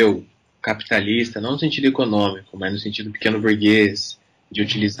 europeu, capitalista, não no sentido econômico, mas no sentido pequeno burguês, de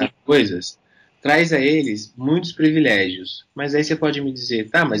utilizar coisas, traz a eles muitos privilégios. Mas aí você pode me dizer,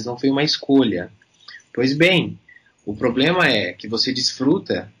 tá, mas não foi uma escolha. Pois bem, o problema é que você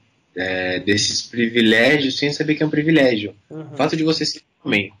desfruta desses privilégios sem saber que é um privilégio. O fato de você ser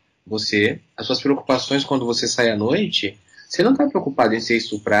homem, as suas preocupações quando você sai à noite, você não está preocupado em ser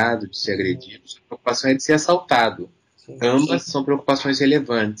estuprado, de ser agredido, sua preocupação é de ser assaltado. Ambas são preocupações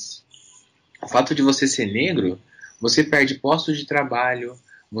relevantes. O fato de você ser negro, você perde postos de trabalho,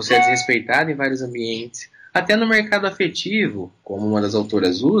 você é desrespeitado em vários ambientes, até no mercado afetivo, como uma das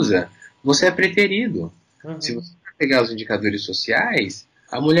autoras usa, você é preterido. Se você pegar os indicadores sociais,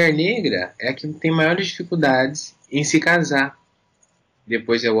 a mulher negra é a que tem maiores dificuldades em se casar.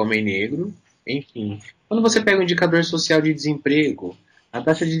 Depois é o homem negro, enfim. Quando você pega o indicador social de desemprego, a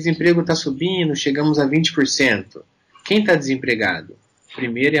taxa de desemprego está subindo, chegamos a 20%. Quem está desempregado?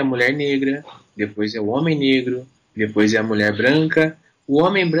 Primeiro é a mulher negra, depois é o homem negro, depois é a mulher branca. O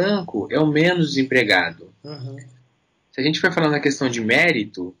homem branco é o menos desempregado. Se a gente for falar na questão de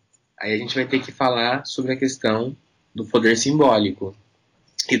mérito, aí a gente vai ter que falar sobre a questão do poder simbólico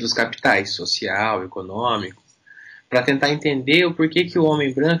e dos capitais, social, econômico, para tentar entender o porquê que o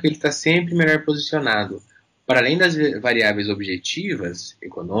homem branco está sempre melhor posicionado. Para além das variáveis objetivas,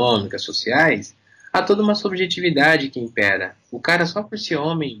 econômicas, sociais, há toda uma subjetividade que impera. O cara, só por ser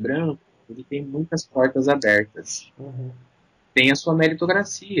homem branco, ele tem muitas portas abertas. Tem a sua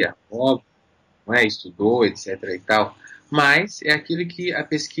meritocracia, óbvio, não é? Estudou, etc. e tal. Mas é aquilo que a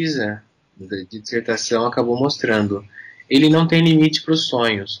pesquisa de dissertação acabou mostrando. Ele não tem limite para os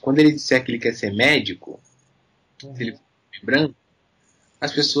sonhos. Quando ele disser que ele quer ser médico, se ele for branco,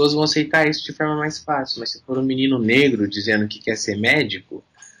 as pessoas vão aceitar isso de forma mais fácil. Mas se for um menino negro dizendo que quer ser médico,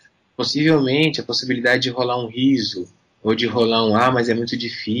 possivelmente a possibilidade de rolar um riso ou de rolar um mas é muito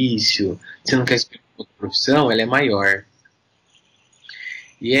difícil, você não quer escolher outra profissão, ela é maior.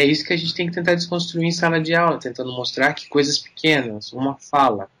 E é isso que a gente tem que tentar desconstruir em sala de aula, tentando mostrar que coisas pequenas, uma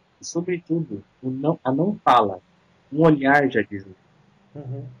fala, e sobretudo, a não fala, um olhar já diz.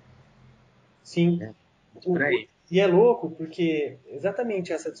 Sim. Por aí. E é louco porque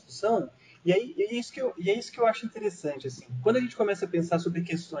exatamente essa discussão, e é isso que eu acho interessante, assim. Quando a gente começa a pensar sobre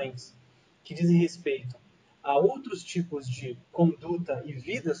questões que dizem respeito a outros tipos de conduta e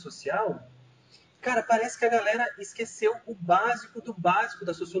vida social, cara, parece que a galera esqueceu o básico do básico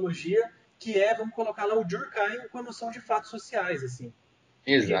da sociologia, que é, vamos colocar lá, o Durkheim com a noção de fatos sociais, assim.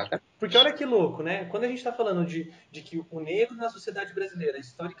 Exato. Porque olha que louco, né? Quando a gente está falando de que o negro na sociedade brasileira,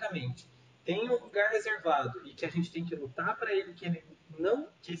 historicamente, tem um lugar reservado e que a gente tem que lutar para ele,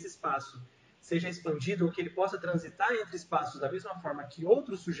 que esse espaço seja expandido ou que ele possa transitar entre espaços da mesma forma que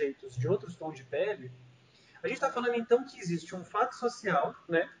outros sujeitos de outros tons de pele, a gente está falando então que existe um fato social,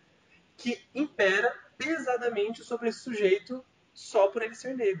 né, que impera pesadamente sobre esse sujeito só por ele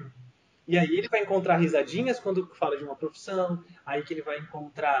ser negro. E aí ele vai encontrar risadinhas quando fala de uma profissão, aí que ele vai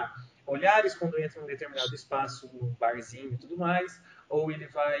encontrar olhares quando entra em um determinado espaço, um barzinho e tudo mais, ou ele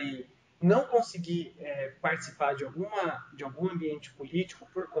vai não conseguir participar de algum ambiente político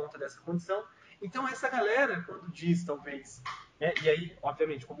por conta dessa condição. Então essa galera, quando diz, talvez, e aí,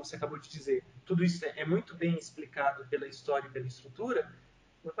 obviamente, como você acabou de dizer, tudo isso é muito bem explicado pela história e pela estrutura,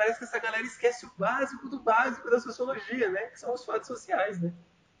 mas parece que essa galera esquece o básico do básico da sociologia, né? Que são os fatos sociais, né?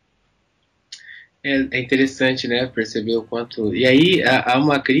 É interessante, né, perceber o quanto... E aí há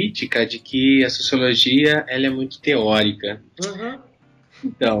uma crítica de que a sociologia ela é muito teórica.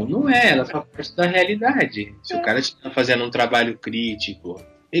 Então, não é, ela faz parte da realidade. Se o cara estiver fazendo um trabalho crítico,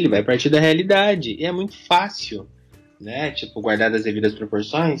 ele vai partir da realidade. E é muito fácil, né, tipo, guardadas as devidas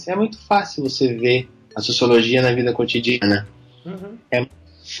proporções, é muito fácil você ver a sociologia na vida cotidiana. É muito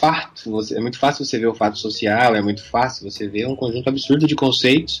fácil você ver o fato social, é muito fácil você ver um conjunto absurdo de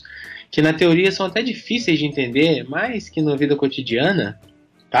conceitos que na teoria são até difíceis de entender, mas que na vida cotidiana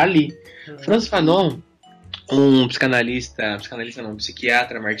tá ali. Franz Fanon, um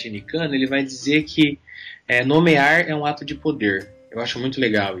psiquiatra martinicano, ele vai dizer que nomear é um ato de poder. Eu acho muito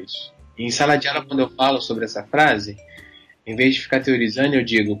legal isso. E em sala de aula, quando eu falo sobre essa frase, em vez de ficar teorizando, eu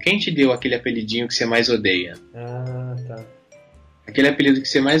digo, quem te deu aquele apelidinho que você mais odeia? Ah, tá. aquele apelido que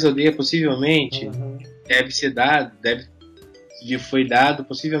você mais odeia, possivelmente, foi dado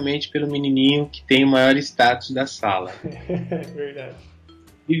possivelmente pelo menininho que tem o maior status da sala. Verdade.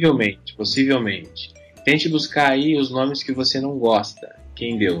 Possivelmente. Tente buscar aí os nomes que você não gosta.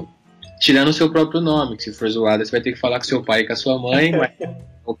 Quem deu? Tirando o seu próprio nome, que se for zoado, você vai ter que falar com seu pai e com a sua mãe, mas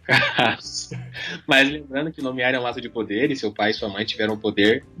no caso. Mas lembrando que nomear é um ato de poder, e seu pai e sua mãe tiveram o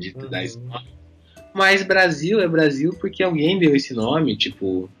poder de dar esse nome. Mas Brasil é Brasil porque alguém deu esse nome,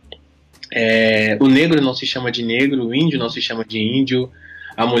 tipo... o negro não se chama de negro, o índio não se chama de índio,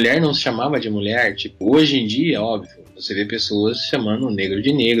 a mulher não se chamava de mulher. Tipo, hoje em dia, óbvio, você vê pessoas chamando o negro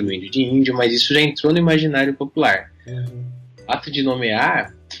de negro, o índio de índio, mas isso já entrou no imaginário popular. O ato de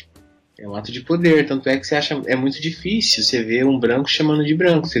nomear é um ato de poder, tanto é que você acha muito difícil você ver um branco chamando de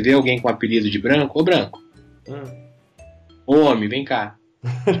branco. Você vê alguém com apelido de branco, ô branco. Ô homem, vem cá.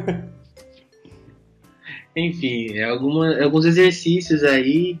 Enfim, alguns exercícios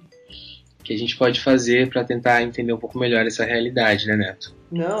aí que a gente pode fazer para tentar entender um pouco melhor essa realidade, né, Neto?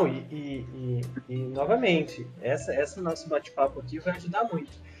 Não, e novamente, essa nosso bate-papo aqui vai ajudar muito.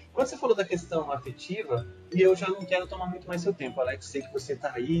 Quando você falou da questão afetiva, e eu já não quero tomar muito mais seu tempo, Alex, sei que você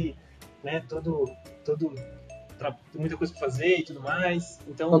tá aí, né, muita coisa pra fazer e tudo mais,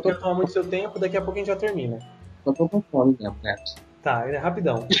 então não quero tomar muito seu tempo, daqui a pouco a gente já termina. Eu tô com fome, Neto. Tá, é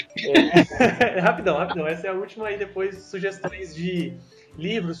rapidão. Rapidão. Essa é a última e depois sugestões de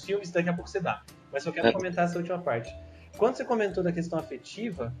livros, filmes, daqui a pouco você dá. Mas eu quero comentar essa última parte. Quando você comentou da questão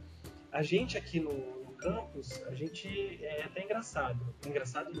afetiva, a gente aqui no campus, a gente é até engraçado.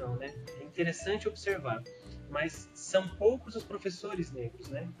 Engraçado não, né? É interessante observar. Mas são poucos os professores negros,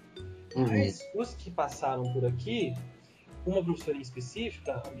 né? Mas os que passaram por aqui, uma professora em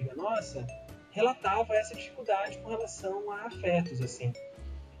específica, amiga nossa, relatava essa dificuldade com relação a afetos, assim.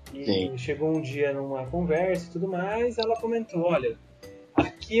 E chegou um dia numa conversa e tudo mais, ela comentou, olha,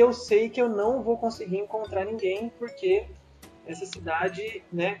 aqui eu sei que eu não vou conseguir encontrar ninguém, porque essa cidade,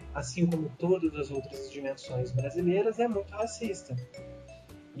 né, assim como todas as outras dimensões brasileiras, é muito racista.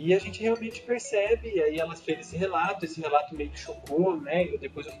 E a gente realmente percebe, e aí ela fez esse relato meio que chocou, né,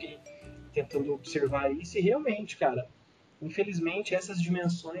 depois eu fiquei tentando observar isso, e realmente, cara, infelizmente essas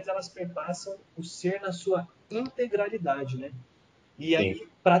dimensões, elas perpassam o ser na sua integralidade, né? E aí,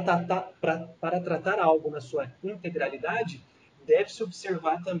 para tratar algo na sua integralidade, deve-se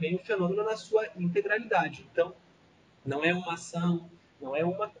observar também o fenômeno na sua integralidade. Então, não é uma ação, não é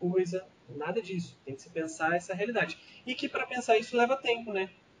uma coisa, nada disso. Tem que se pensar essa realidade. E que para pensar isso leva tempo, né?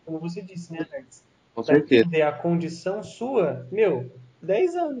 Como você disse, né, Alex? Para entender a condição sua,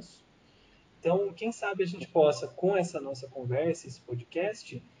 10 anos. Então, quem sabe a gente possa, com essa nossa conversa, esse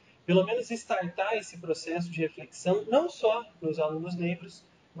podcast, pelo menos startar esse processo de reflexão, não só nos alunos negros,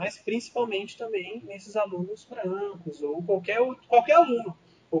 mas principalmente também nesses alunos brancos, ou qualquer aluno,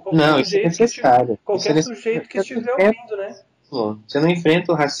 ou qualquer sujeito que estiver ouvindo, né? Você não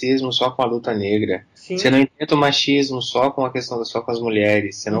enfrenta o racismo só com a luta negra. Sim. Você não enfrenta o machismo só com a questão só com as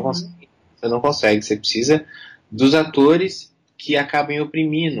mulheres. Você não consegue. Você precisa dos atores que acabem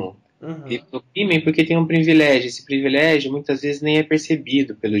oprimindo. Eles oprimem porque tem um privilégio. Esse privilégio muitas vezes nem é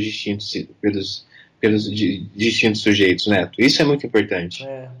percebido pelos distintos sujeitos, né? Isso é muito importante.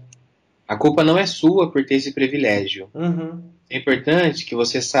 A culpa não é sua por ter esse privilégio. É importante que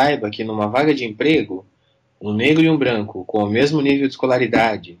você saiba que numa vaga de emprego, um negro e um branco com o mesmo nível de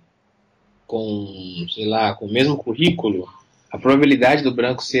escolaridade, com o mesmo currículo, a probabilidade do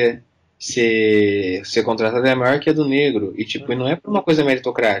branco ser contratado é maior que a do negro. E não é por uma coisa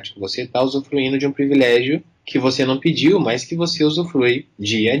meritocrática. Você está usufruindo de um privilégio que você não pediu, mas que você usufrui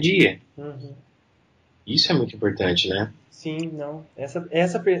dia a dia. Isso é muito importante, né? Sim, não.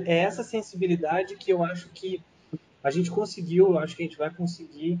 Essa sensibilidade que eu acho que a gente conseguiu, eu acho que a gente vai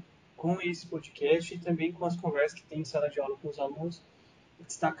conseguir com esse podcast e também com as conversas que tem em sala de aula com os alunos,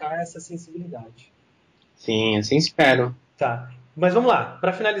 destacar essa sensibilidade. Sim, assim espero. Tá. Mas vamos lá,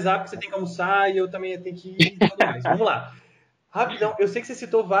 para finalizar, porque você tem que almoçar e eu também tenho que ir e tudo mais. Vamos lá. Rapidão, eu sei que você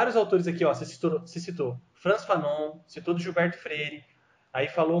citou vários autores aqui, ó. Você citou Franz Fanon, citou do Gilberto Freire, aí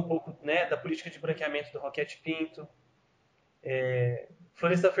falou um pouco, né, da política de branqueamento do Roquete Pinto,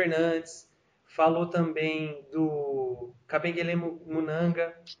 Florestan Fernandes, falou também do Kabengele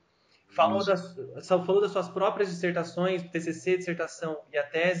Munanga, falou das suas próprias dissertações, TCC, dissertação e a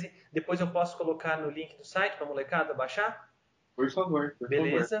tese. Depois eu posso colocar no link do site para a molecada baixar? Por favor.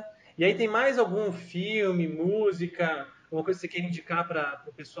 Beleza. E aí tem mais algum filme, música, alguma coisa que você queira indicar para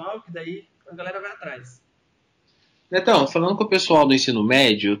o pessoal, que daí a galera vai atrás. Netão, falando com o pessoal do ensino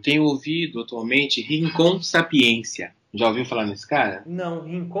médio, eu tenho ouvido atualmente Rincon Sapiência. Já ouviu falar nesse cara? Não,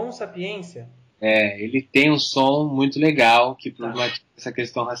 Rincon Sapiência? Ele tem um som muito legal que problematiza essa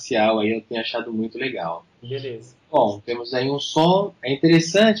questão racial aí, eu tenho achado muito legal. Beleza. Bom, temos aí um som, é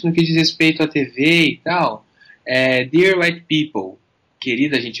interessante no que diz respeito à TV e tal. Dear White People,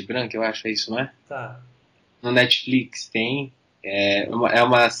 Querida Gente Branca, eu acho, é isso, não é? Tá. No Netflix tem, é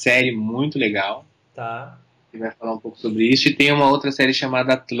uma série muito legal. Tá. Que vai falar um pouco sobre isso. E tem uma outra série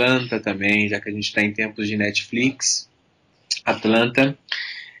chamada Atlanta também, já que a gente está em tempos de Netflix. Atlanta.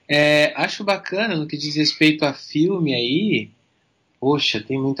 Acho bacana no que diz respeito a filme aí. Poxa,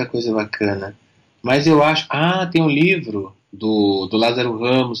 tem muita coisa bacana. Mas eu acho. Tem um livro do Lázaro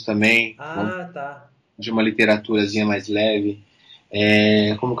Ramos também. Tá. De uma literaturazinha mais leve.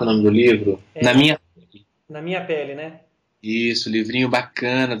 Como que é o nome do livro? Na Minha Pele, né? Isso, livrinho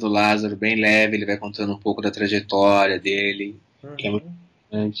bacana do Lázaro, bem leve. Ele vai contando um pouco da trajetória dele. Que é muito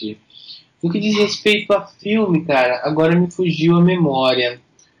importante. No que diz respeito a filme, cara, agora me fugiu a memória.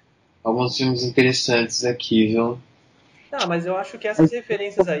 Alguns filmes interessantes aqui, viu? Não, mas eu acho que essas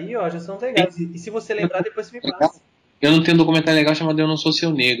referências aí, ó, já são legais. E se você lembrar, depois você me passa. Eu não tenho um documentário legal chamado Eu Não Sou Seu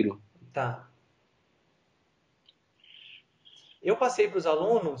Negro. Tá. Eu passei para os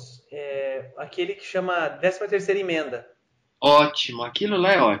alunos aquele que chama 13ª Emenda. Ótimo, aquilo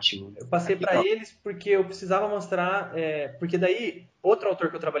lá é ótimo. Eu passei para eles porque eu precisava mostrar, porque daí outro autor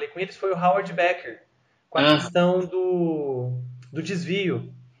que eu trabalhei com eles foi o Howard Becker, com a questão do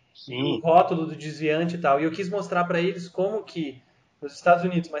desvio, do rótulo do desviante e tal. E eu quis mostrar para eles como que nos Estados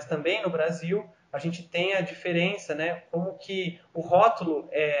Unidos, mas também no Brasil, a gente tem a diferença, né? Como que o rótulo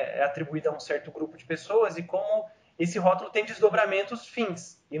é atribuído a um certo grupo de pessoas e como esse rótulo tem desdobramentos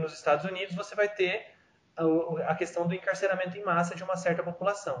fins. E nos Estados Unidos você vai ter a questão do encarceramento em massa de uma certa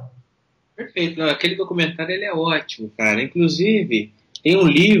população. Perfeito. Não, aquele documentário ele é ótimo, cara. Inclusive, tem um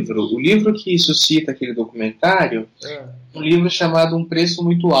livro, o livro que suscita aquele documentário, um livro chamado Um Preço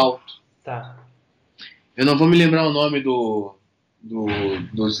Muito Alto. Tá. Eu não vou me lembrar o nome do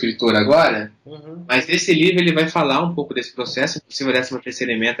escritor agora, mas esse livro ele vai falar um pouco desse processo. Inclusive, a 13ª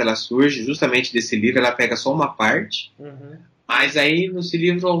Emenda ela surge justamente desse livro, ela pega só uma parte. Mas aí, nesse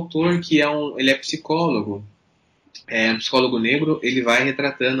livro, o autor, ele é psicólogo, um psicólogo negro, ele vai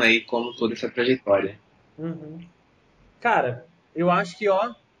retratando aí como toda essa trajetória. Cara, eu acho que,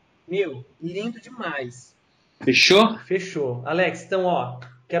 lindo demais. Fechou? Fechou. Alex, então,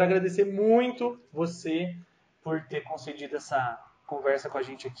 quero agradecer muito você por ter concedido essa conversa com a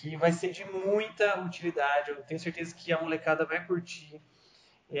gente aqui. Vai ser de muita utilidade. Eu tenho certeza que a molecada vai curtir,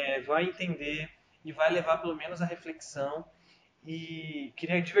 vai entender e vai levar pelo menos a reflexão. E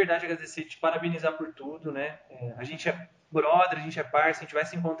queria de verdade agradecer, te parabenizar por tudo, né? A gente é brother, a gente é parceiro, a gente vai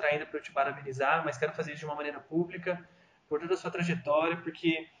se encontrar ainda para eu te parabenizar, mas quero fazer isso de uma maneira pública, por toda a sua trajetória,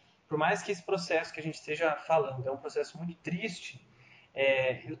 porque por mais que esse processo que a gente esteja falando é um processo muito triste,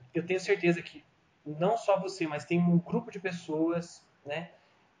 eu tenho certeza que não só você, mas tem um grupo de pessoas, né,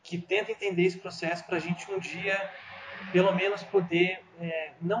 que tenta entender esse processo para a gente um dia, pelo menos, poder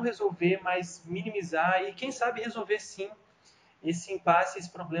não resolver, mas minimizar e, quem sabe, resolver sim esse impasse, esse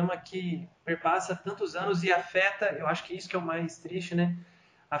problema que perpassa tantos anos e afeta, eu acho que isso que é o mais triste, né?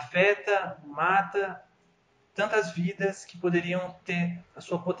 Afeta, mata tantas vidas que poderiam ter a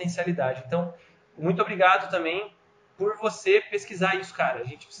sua potencialidade. Então, muito obrigado também por você pesquisar isso, cara. A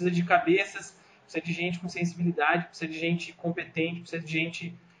gente precisa de cabeças, precisa de gente com sensibilidade, precisa de gente competente, precisa de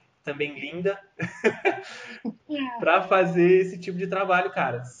gente também linda para fazer esse tipo de trabalho,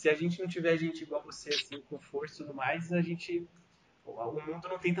 cara. Se a gente não tiver gente igual você, assim, com força e tudo mais, o mundo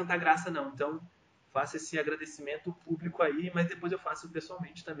não tem tanta graça, não. Então, faça esse agradecimento público aí, mas depois eu faço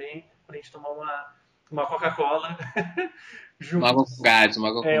pessoalmente também, pra gente tomar uma Coca-Cola juntos. Uma água com gás, uma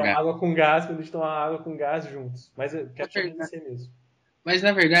água com gás, quando a gente tomar uma água com gás juntos. Mas eu quero te agradecer mesmo. Mas,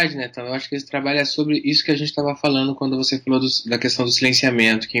 na verdade, Netão, eu acho que esse trabalho é sobre isso que a gente estava falando quando você falou da questão do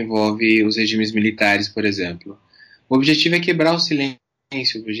silenciamento que envolve os regimes militares, por exemplo. O objetivo é quebrar o silêncio,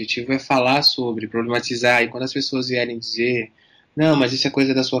 o objetivo é falar sobre, problematizar, e quando as pessoas vierem dizer não, mas isso é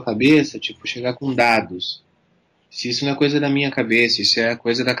coisa da sua cabeça, tipo, chegar com dados. Se isso não é coisa da minha cabeça, isso é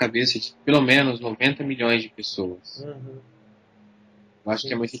coisa da cabeça de pelo menos 90 milhões de pessoas. Eu acho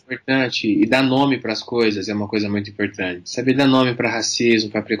que é muito importante. E dar nome para as coisas é uma coisa muito importante. Saber dar nome para racismo,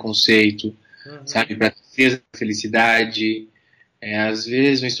 para preconceito, sabe, para tristeza, felicidade. Às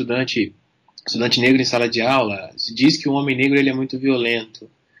vezes um estudante negro em sala de aula se diz que o homem negro ele é muito violento.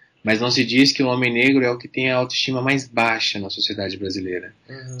 Mas não se diz que o homem negro é o que tem a autoestima mais baixa na sociedade brasileira.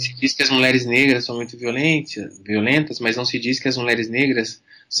 Se diz que as mulheres negras são muito violentas, mas não se diz que as mulheres negras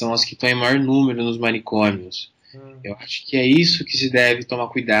são as que estão em maior número nos manicômios. Eu acho que é isso que se deve tomar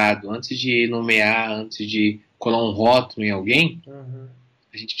cuidado. Antes de nomear, antes de colar um rótulo em alguém,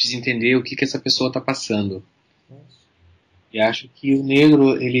 A gente precisa entender o que essa pessoa está passando. E acho que o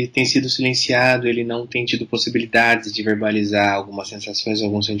negro, ele tem sido silenciado, ele não tem tido possibilidades de verbalizar algumas sensações,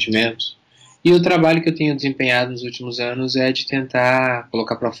 alguns sentimentos. E o trabalho que eu tenho desempenhado nos últimos anos é de tentar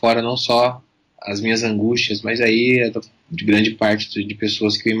colocar para fora não só as minhas angústias, mas aí de grande parte de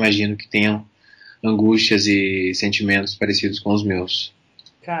pessoas que eu imagino que tenham angústias e sentimentos parecidos com os meus.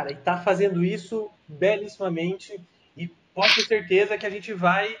 Cara, e tá fazendo isso belíssimamente, e pode ter certeza que a gente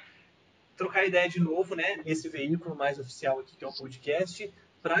vai trocar ideia de novo, né, nesse veículo mais oficial aqui, que é o podcast,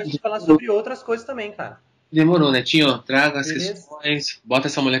 pra gente falar sobre outras coisas também, cara. Demorou, Netinho? Traga as questões, bota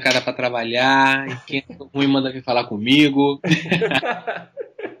essa molecada pra trabalhar, e quem é ruim manda vir falar comigo.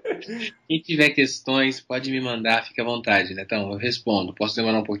 Quem tiver questões, pode me mandar, fique à vontade, né? Então, eu respondo. Posso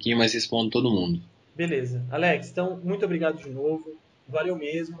demorar um pouquinho, mas respondo todo mundo. Beleza. Alex, então, muito obrigado de novo. Valeu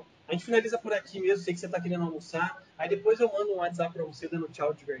mesmo. A gente finaliza por aqui mesmo, sei que você tá querendo almoçar. Aí depois eu mando um WhatsApp pra você dando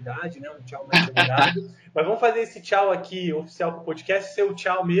tchau de verdade, né? Um tchau mais demorado. Mas vamos fazer esse tchau aqui oficial pro podcast, seu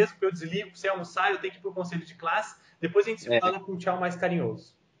tchau mesmo, que eu desligo pra você almoçar, eu tenho que ir pro conselho de classe. Depois a gente se fala com um tchau mais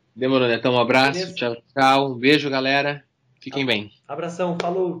carinhoso. Demorou, né? Então, um abraço, beleza? Tchau, tchau. Um beijo, galera. Fiquem bem. Abração,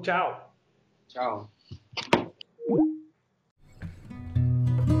 falou, tchau. Tchau.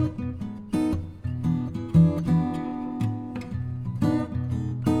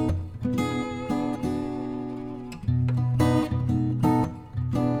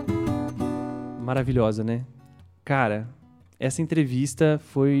 Maravilhosa, né? Cara, essa entrevista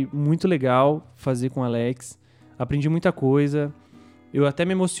foi muito legal fazer com o Alex. Aprendi muita coisa. Eu até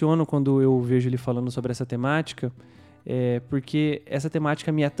me emociono quando eu vejo ele falando sobre essa temática, porque essa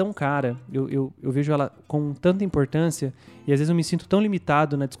temática me é tão cara, eu vejo ela com tanta importância e às vezes eu me sinto tão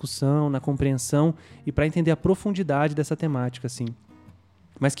limitado na discussão, na compreensão e para entender a profundidade dessa temática, assim.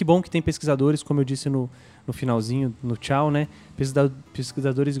 Mas que bom que tem pesquisadores, como eu disse no finalzinho, no tchau, né?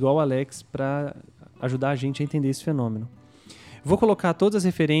 Pesquisadores igual o Alex para ajudar a gente a entender esse fenômeno. Vou colocar todas as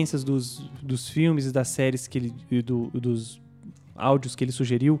referências dos filmes e das séries dos áudios que ele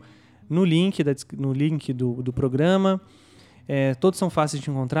sugeriu no link do programa. Todos são fáceis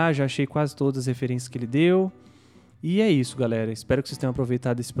de encontrar, já achei quase todas as referências que ele deu. E é isso, galera. Espero que vocês tenham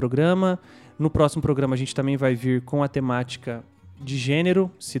aproveitado esse programa. No próximo programa a gente também vai vir com a temática de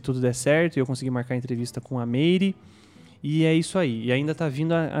gênero, se tudo der certo, e eu conseguir marcar a entrevista com a Meire. E é isso aí. E ainda está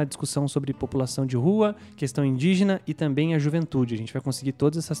vindo a discussão sobre população de rua, questão indígena e também a juventude. A gente vai conseguir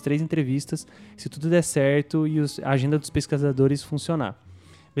todas essas 3 entrevistas, se tudo der certo e a agenda dos pesquisadores funcionar.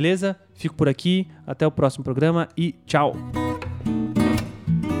 Beleza? Fico por aqui. Até o próximo programa e tchau!